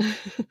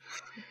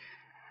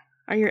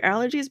 Are your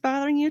allergies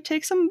bothering you?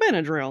 Take some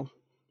Benadryl.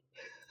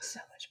 So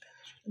much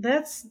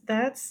Benadryl.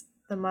 That's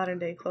the modern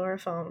day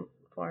chloroform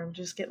form.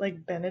 Just get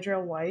like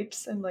Benadryl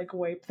wipes and like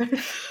wipe their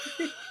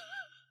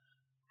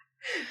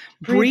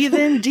Breathe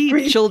in deep,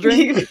 breathe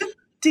children.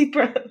 Deep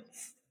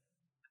breaths.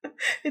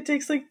 It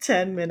takes like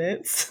 10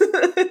 minutes.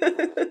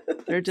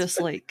 They're just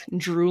like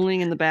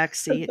drooling in the back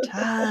seat.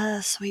 Ah,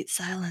 sweet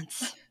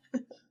silence.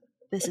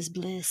 This is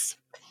bliss.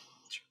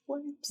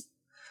 Wipes.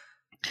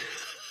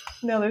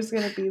 No, there's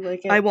gonna be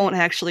like I won't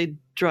actually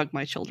drug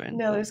my children.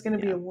 No, there's gonna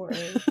be a warning.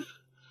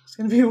 There's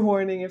gonna be a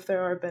warning if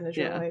there are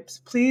Benadryl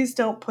wipes. Please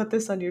don't put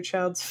this on your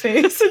child's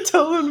face and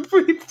tell them to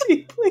breathe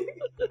deeply.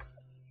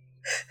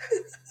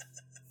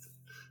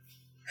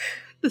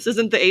 This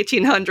isn't the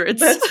 1800s.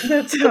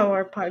 That's how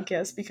our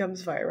podcast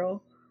becomes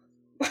viral.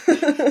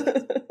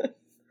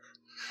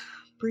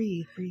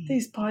 Breathe.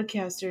 These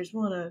podcasters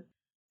want to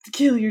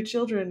kill your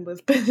children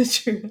with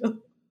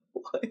Benadryl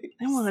wipes.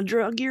 They want to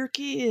drug your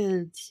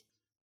kids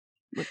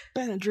with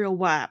Benadryl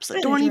wipes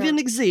that don't even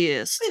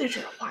exist.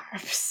 Benadryl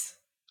wipes.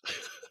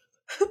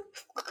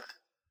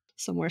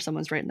 Somewhere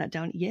someone's writing that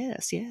down.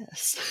 Yes.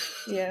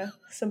 Yeah,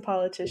 some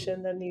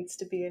politician that needs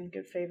to be in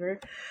good favor.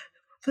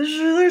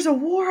 There's a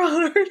war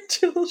on our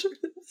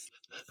children's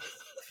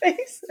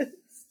faces.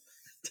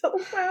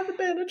 Don't buy the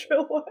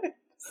Benadryl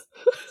wipes.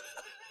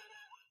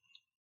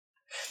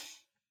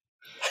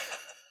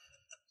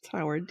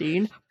 Howard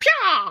Dean.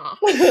 Oh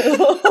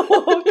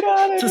God,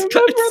 I remember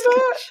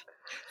that.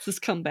 This is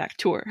comeback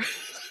tour.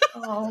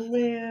 Oh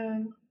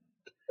man.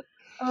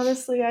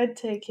 Honestly, I'd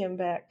take him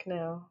back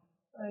now.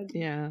 I'd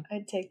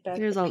take back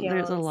there's the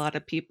a lot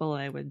of people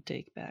I would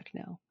take back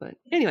now. But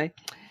anyway,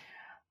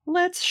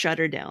 let's shut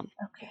her down.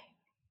 Okay.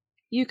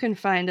 You can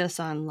find us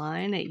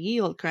online at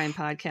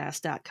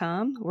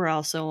yeoldcrimepodcast.com. We're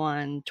also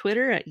on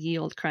Twitter at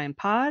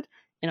yeoldcrimepod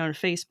and on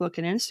Facebook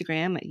and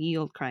Instagram at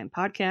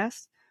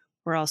yeoldcrimepodcast.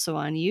 We're also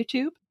on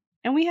YouTube,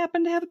 and we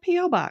happen to have a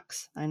P.O.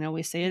 box. I know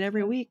we say it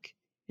every week.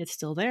 It's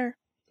still there.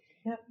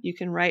 Yep. You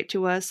can write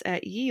to us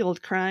at Ye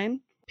Old Crime,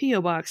 P.O.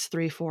 Box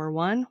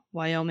 341,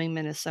 Wyoming,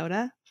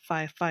 Minnesota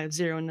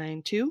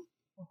 55092.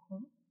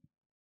 Mm-hmm.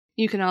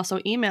 You can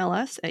also email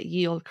us at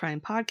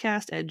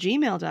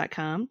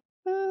yeoldcrimepodcast@gmail.com.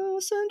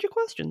 Send your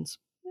questions.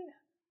 Yeah.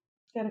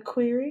 Got a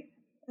query?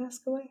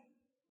 Ask away.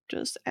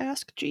 Just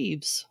ask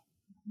Jeeves.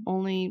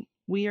 Only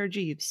we are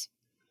Jeeves.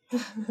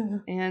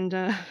 And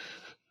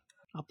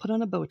I'll put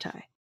on a bow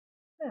tie.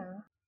 Yeah.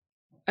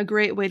 A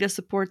great way to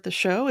support the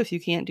show, if you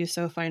can't do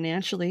so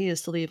financially,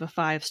 is to leave a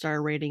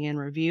 5-star rating and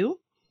review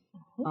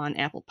on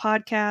Apple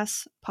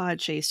Podcasts,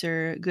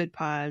 Podchaser, Good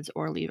Pods,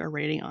 or leave a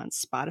rating on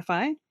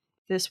Spotify.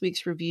 This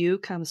week's review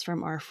comes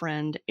from our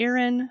friend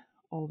Aaron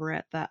over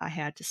at the I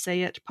Had to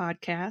Say It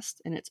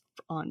podcast, and it's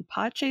on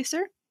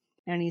Podchaser.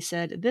 And he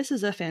said, "This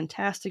is a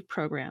fantastic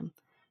program.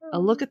 A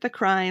look at the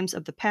crimes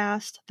of the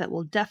past that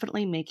will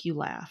definitely make you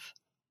laugh.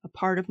 A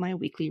part of my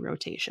weekly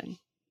rotation."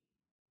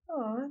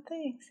 Oh,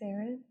 thanks,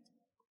 Aaron.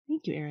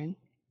 Thank you, Aaron.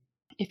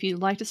 If you'd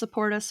like to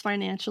support us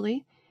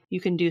financially, you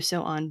can do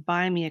so on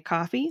Buy Me a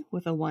Coffee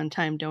with a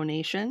one-time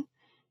donation.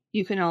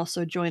 You can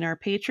also join our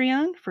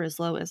Patreon for as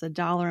low as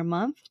 $1 a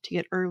month to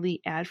get early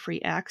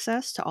ad-free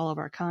access to all of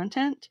our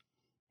content.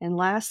 And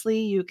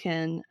lastly, you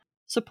can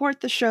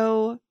support the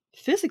show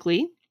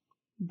physically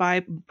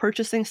by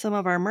purchasing some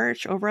of our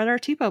merch over at our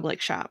TeePublic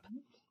shop.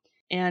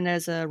 And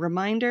as a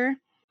reminder,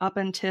 up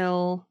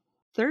until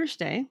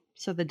Thursday,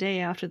 so the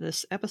day after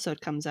this episode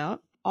comes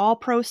out, all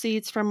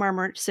proceeds from our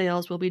merch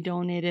sales will be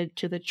donated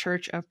to the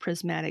Church of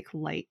Prismatic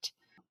Light,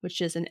 which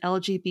is an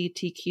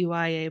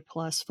LGBTQIA+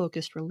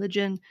 focused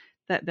religion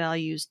that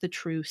values the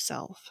true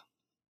self.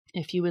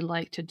 If you would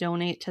like to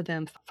donate to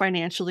them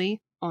financially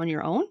on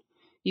your own,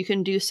 you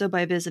can do so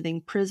by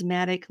visiting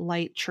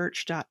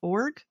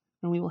prismaticlightchurch.org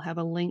and we will have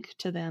a link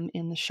to them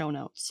in the show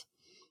notes.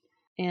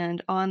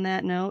 And on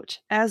that note,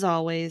 as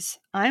always,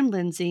 I'm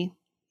Lindsay.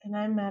 And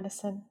I'm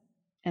Madison.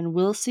 And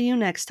we'll see you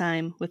next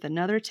time with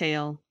another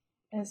tale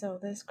As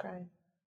old as crime.